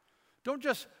 don't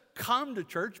just come to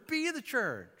church, be the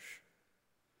church.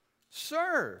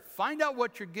 Serve. Find out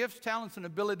what your gifts, talents, and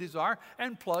abilities are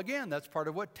and plug in. That's part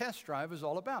of what Test Drive is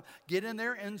all about. Get in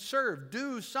there and serve.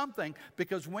 Do something,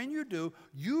 because when you do,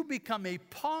 you become a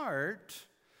part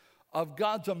of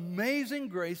God's amazing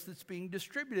grace that's being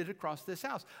distributed across this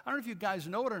house. I don't know if you guys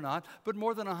know it or not, but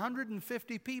more than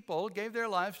 150 people gave their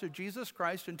lives to Jesus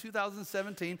Christ in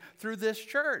 2017 through this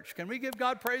church. Can we give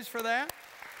God praise for that?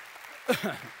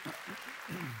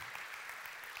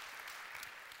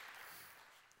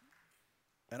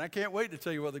 And I can't wait to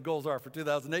tell you what the goals are for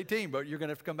 2018, but you're going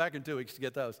to have to come back in 2 weeks to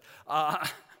get those.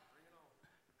 But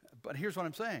here's what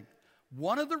I'm saying.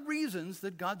 One of the reasons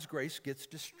that God's grace gets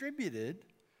distributed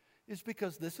is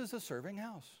because this is a serving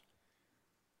house.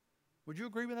 Would you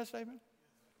agree with that statement?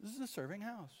 This is a serving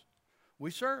house. We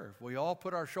serve. We all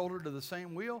put our shoulder to the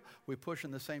same wheel. We push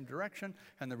in the same direction.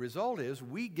 And the result is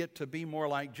we get to be more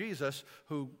like Jesus,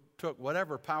 who took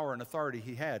whatever power and authority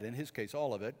he had, in his case,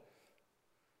 all of it,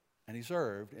 and he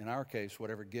served. In our case,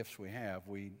 whatever gifts we have,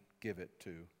 we give it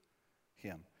to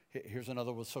him. Here's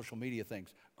another with social media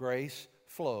things. Grace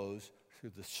flows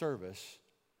through the service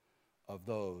of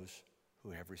those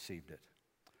who have received it.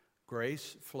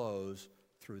 Grace flows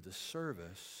through the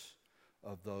service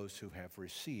of those who have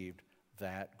received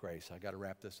that grace. I got to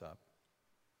wrap this up.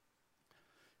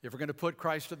 If we're going to put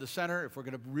Christ at the center, if we're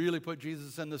going to really put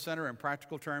Jesus in the center in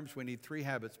practical terms, we need 3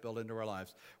 habits built into our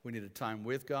lives. We need a time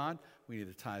with God, we need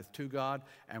a tithe to God,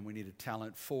 and we need a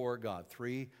talent for God.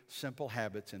 3 simple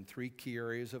habits in 3 key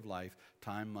areas of life: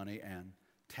 time, money, and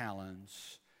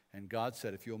talents. And God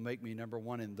said, if you'll make me number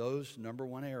 1 in those number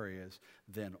 1 areas,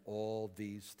 then all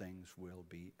these things will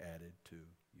be added to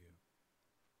you.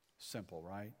 Simple,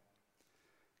 right?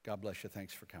 God bless you.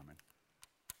 Thanks for coming.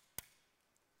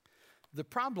 The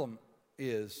problem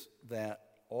is that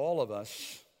all of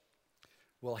us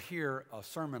will hear a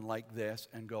sermon like this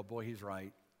and go, boy, he's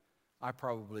right. I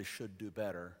probably should do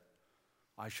better.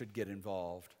 I should get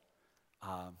involved.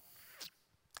 I'm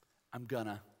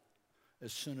gonna,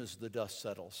 as soon as the dust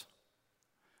settles,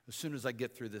 as soon as I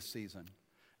get through this season,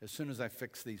 as soon as I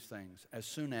fix these things, as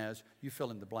soon as you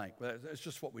fill in the blank. It's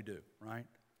just what we do, right?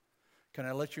 Can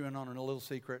I let you in on a little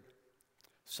secret?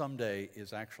 Someday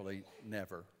is actually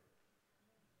never.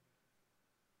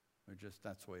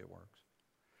 That's the way it works.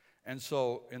 And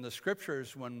so in the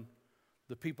scriptures, when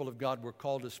the people of God were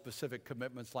called to specific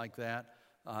commitments like that,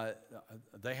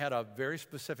 they had a very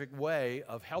specific way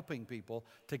of helping people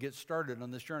to get started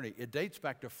on this journey. It dates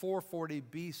back to 440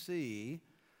 BC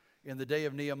in the day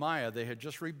of Nehemiah. They had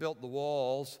just rebuilt the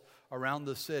walls around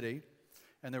the city,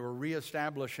 and they were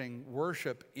reestablishing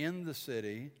worship in the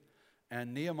city,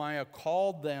 and Nehemiah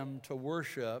called them to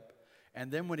worship, and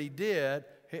then when he did,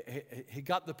 he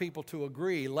got the people to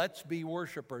agree, let's be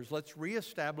worshipers. Let's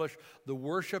reestablish the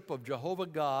worship of Jehovah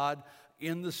God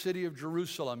in the city of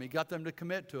Jerusalem. He got them to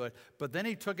commit to it, but then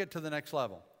he took it to the next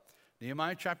level.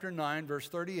 Nehemiah chapter 9, verse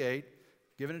 38,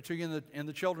 giving it to you in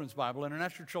the Children's Bible,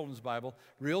 International Children's Bible,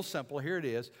 real simple, here it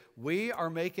is. We are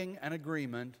making an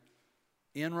agreement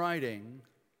in writing.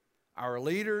 Our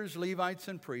leaders, Levites,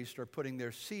 and priests are putting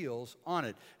their seals on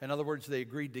it. In other words, they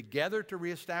agreed together to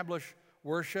reestablish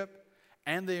worship,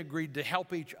 and they agreed to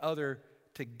help each other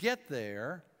to get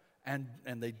there, and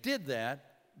they did that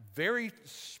very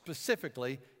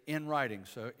specifically in writing.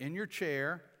 So in your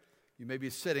chair, you may be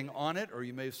sitting on it, or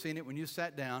you may have seen it when you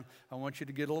sat down. I want you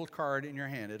to get a little card in your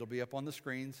hand. It'll be up on the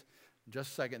screens in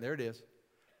just a second. There it is.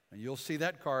 And you'll see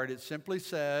that card. It simply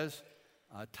says,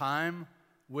 time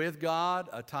with God,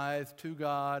 a tithe to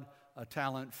God, a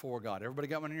talent for God. Everybody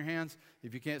got one in your hands?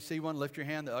 If you can't see one, lift your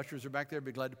hand. The ushers are back there.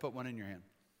 Be glad to put one in your hand.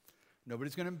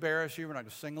 Nobody's going to embarrass you. We're not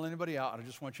going to single anybody out. I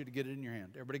just want you to get it in your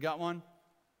hand. Everybody got one?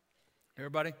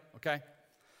 Everybody? Okay.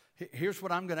 Here's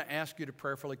what I'm going to ask you to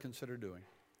prayerfully consider doing.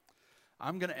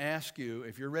 I'm going to ask you,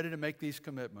 if you're ready to make these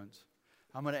commitments,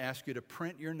 I'm going to ask you to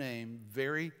print your name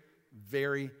very,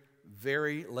 very,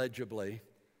 very legibly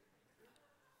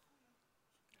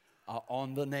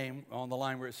on the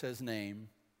line where it says name.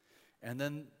 And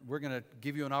then we're going to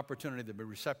give you an opportunity. There'll be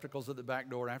receptacles at the back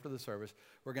door after the service.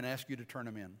 We're going to ask you to turn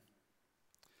them in.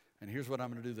 And here's what I'm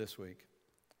going to do this week.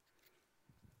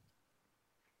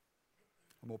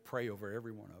 I'm going to pray over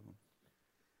every one of them.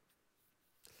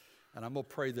 And I'm going to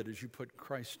pray that as you put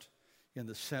Christ in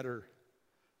the center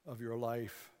of your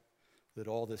life, that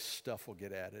all this stuff will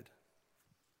get added.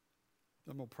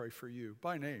 I'm going to pray for you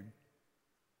by name.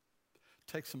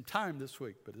 Take some time this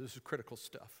week, but this is critical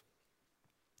stuff.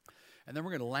 And then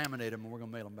we're going to laminate them and we're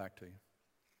going to mail them back to you.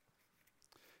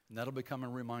 And that'll become a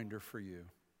reminder for you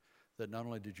that not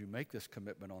only did you make this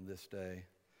commitment on this day,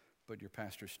 but your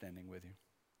pastor's standing with you.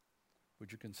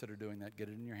 Would you consider doing that? Get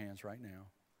it in your hands right now.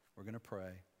 We're going to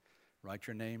pray. Write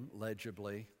your name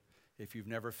legibly. If you've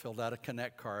never filled out a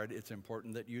Connect card, it's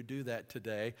important that you do that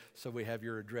today so we have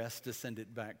your address to send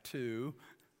it back to.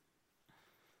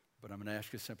 But I'm going to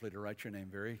ask you simply to write your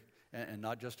name and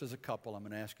not just as a couple. I'm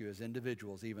going to ask you as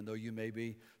individuals, even though you may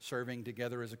be serving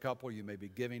together as a couple, you may be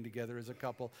giving together as a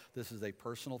couple. This is a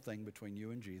personal thing between you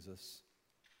and Jesus.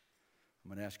 I'm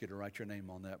going to ask you to write your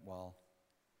name on that while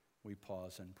we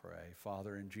pause and pray.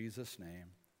 Father, in Jesus' name,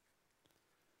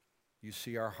 you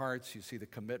see our hearts. You see the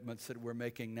commitments that we're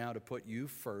making now to put you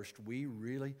first. We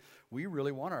really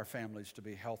want our families to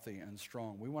be healthy and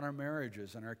strong. We want our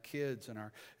marriages and our kids and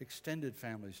our extended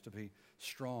families to be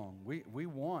strong. We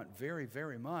want very,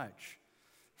 very much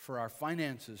for our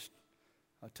finances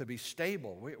to be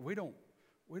stable. We don't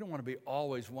want to be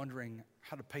always wondering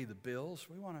how to pay the bills.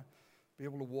 We want to be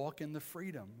able to walk in the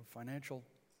freedom, financial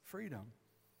freedom.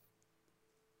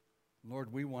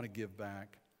 Lord, we want to give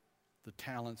back the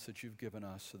talents that you've given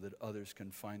us so that others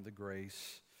can find the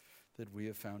grace that we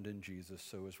have found in Jesus.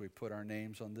 So as we put our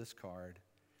names on this card,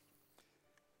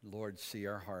 Lord, see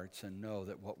our hearts and know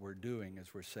that what we're doing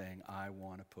is we're saying, I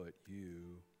want to put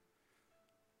you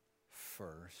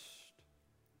first.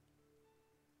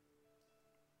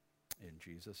 In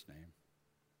Jesus' name.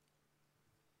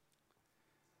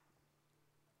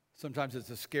 Sometimes it's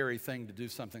a scary thing to do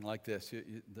something like this.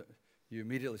 You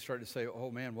immediately start to say, oh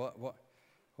man,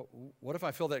 what if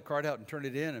I fill that card out and turn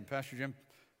it in and Pastor Jim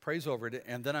prays over it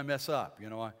and then I mess up? You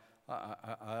know,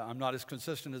 I'm not as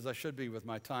consistent as I should be with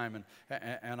my time,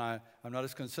 and I'm not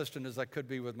as consistent as I could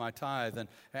be with my tithe,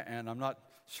 and I'm not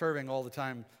serving all the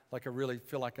time like I really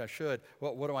feel like I should.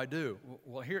 Well, what do I do?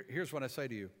 Well, here's what I say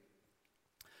to you.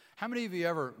 How many of you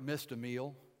ever missed a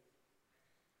meal?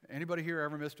 Anybody here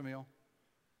ever missed a meal?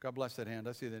 God bless that hand.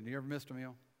 I see that. You ever missed a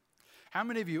meal? How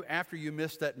many of you, after you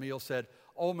missed that meal, said,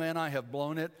 oh man, I have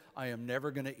blown it. I am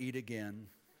never going to eat again?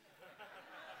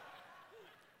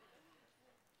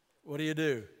 What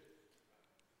do?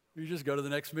 You just go to the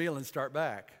next meal and start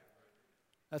back.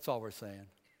 That's all we're saying.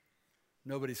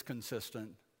 Nobody's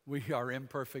consistent. We are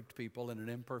imperfect people in an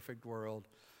imperfect world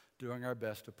doing our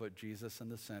best to put Jesus in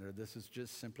the center. This is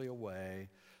just simply a way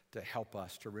to help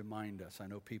us, to remind us. I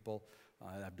know people,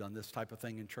 I've done this type of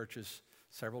thing in churches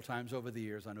several times over the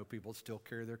years. I know people still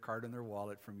carry their card in their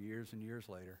wallet from years and years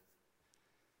later.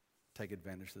 Take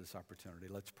advantage of this opportunity.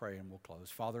 Let's pray and we'll close.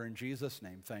 Father, in Jesus'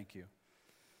 name, thank you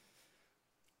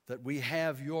that we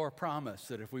have your promise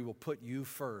that if we will put you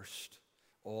first,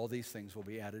 all these things will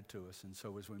be added to us. And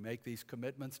so as we make these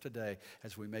commitments today,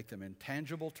 as we make them in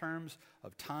tangible terms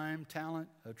of time, talent,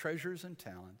 treasures and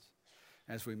talents,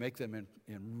 as we make them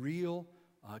in real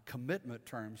commitment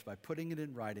terms by putting it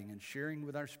in writing and sharing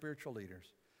with our spiritual leaders,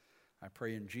 I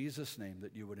pray in Jesus' name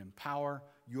that you would empower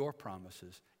your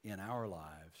promises in our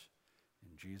lives.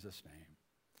 In Jesus'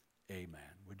 name, amen.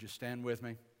 Would you stand with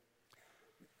me?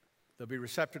 There'll be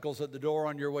receptacles at the door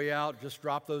on your way out. Just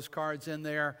drop those cards in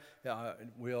there.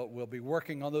 We'll be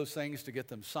working on those things to get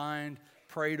them signed,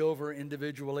 prayed over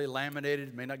individually,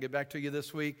 laminated. May not get back to you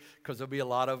this week because there'll be a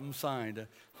lot of them signed,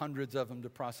 hundreds of them to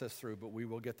process through, but we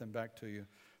will get them back to you.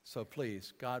 So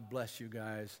please, God bless you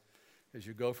guys as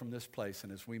you go from this place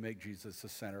and as we make Jesus the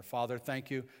center. Father, thank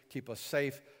you. Keep us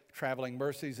safe. Traveling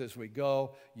mercies as we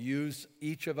go. Use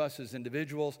each of us as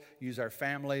individuals. Use our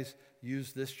families.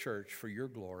 Use this church for your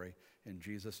glory. In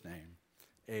Jesus' name,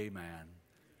 amen.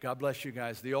 God bless you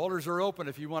guys. The altars are open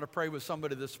if you want to pray with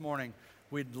somebody this morning.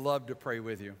 We'd love to pray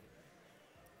with you.